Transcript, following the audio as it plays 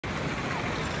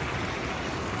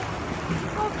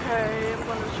Okay, I'm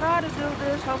gonna try to do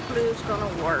this. Hopefully it's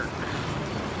gonna work.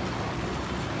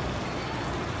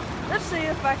 Let's see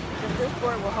if this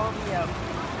board will hold me up.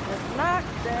 If not,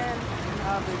 then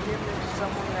I'll be giving it to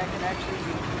someone that can actually use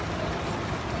it.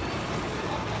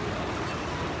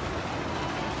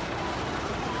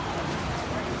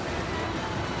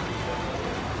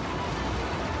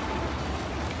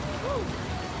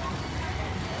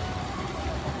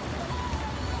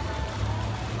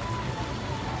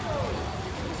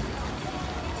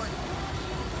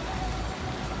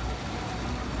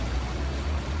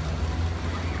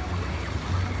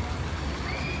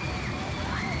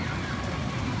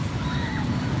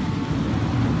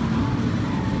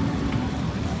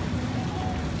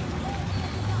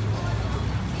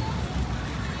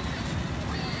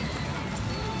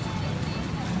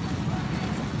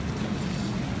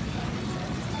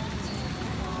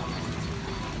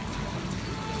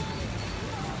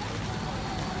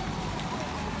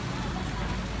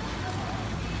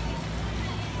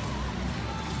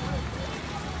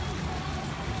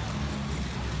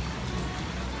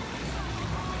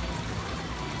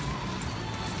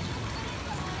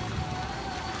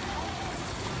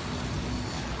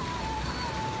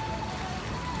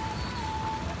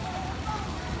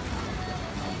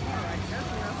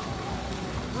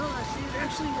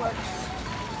 Actually works.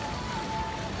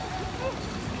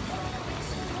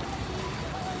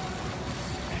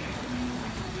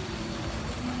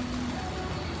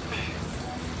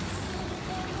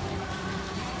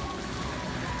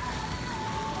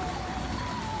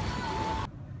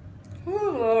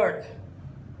 Oh Lord.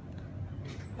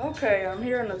 Okay, I'm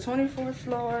here on the 24th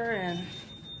floor, and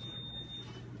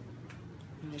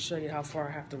let me show you how far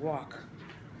I have to walk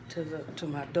to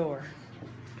my door,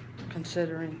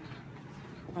 considering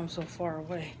I'm so far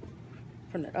away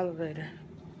from the elevator,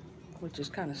 which is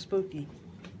kind of spooky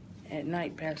at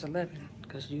night past 11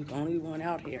 because you're the only one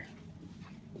out here.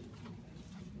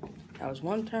 That was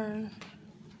one turn.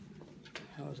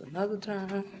 That was another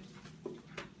turn.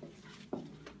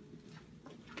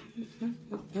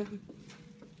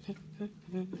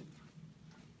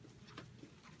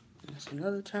 That's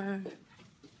another turn.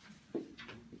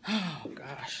 Oh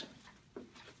gosh,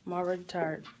 I'm already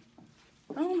tired.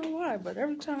 I don't know why, but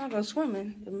every time I go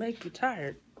swimming, it makes you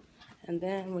tired. And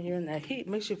then when you're in that heat, it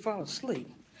makes you fall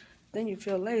asleep. Then you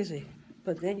feel lazy,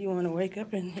 but then you want to wake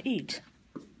up and eat.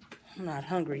 I'm not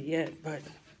hungry yet, but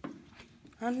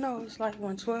I know it's like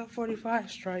when 12:45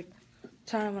 strike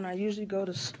time when I usually go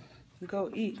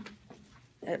eat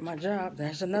at my job.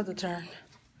 There's another turn.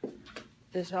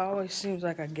 This always seems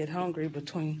like I get hungry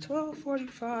between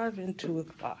 12:45 and 2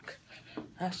 o'clock.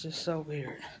 That's just so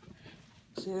weird.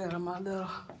 See, I got on my little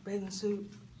bathing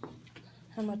suit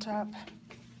and my top.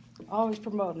 Always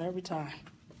promoting every time.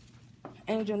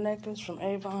 Angel necklace from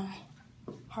Avon.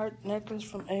 Heart necklace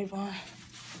from Avon.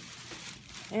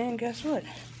 And guess what?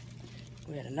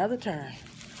 We had another turn.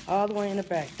 All the way in the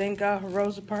back. Thank God for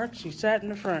Rosa Parks. She sat in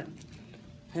the front.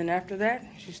 And after that,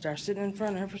 she started sitting in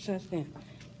front ever since then.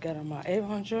 Got on my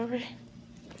Avon jewelry.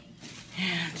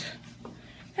 And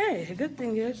hey, the good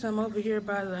thing is I'm over here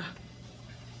by the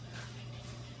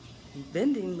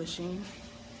vending machine.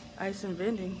 Ice and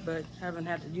vending, but haven't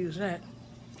had to use that.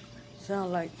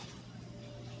 Sound like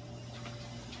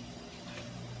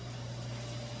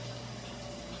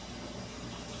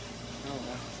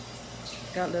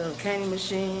got little candy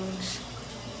machines,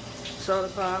 soda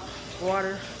pop,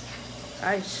 water,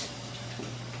 ice.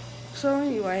 So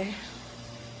anyway,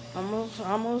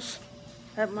 almost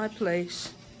at my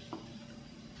place.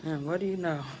 And what do you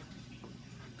know?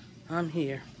 I'm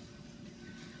here.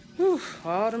 Whew,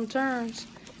 all them turns.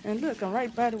 And look, I'm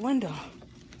right by the window.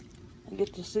 I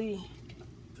get to see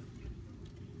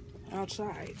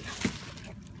outside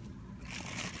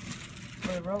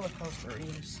where the roller coaster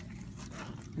is.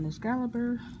 And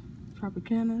Excalibur,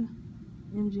 Tropicana,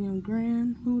 MGM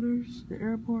Grand, Hooters, the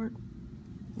airport.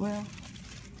 Well,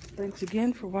 thanks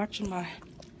again for watching my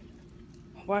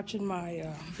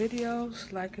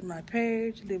videos, liking my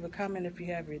page. Leave a comment if you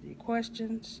have any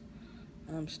questions.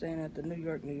 I'm staying at the New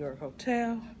York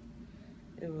hotel.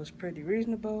 It was pretty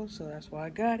reasonable, so that's why I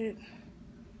got it.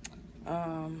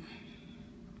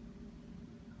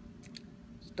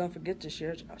 Don't forget to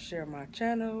share my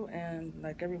channel, and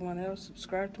like everyone else,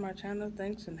 subscribe to my channel.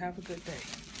 Thanks, and have a good day.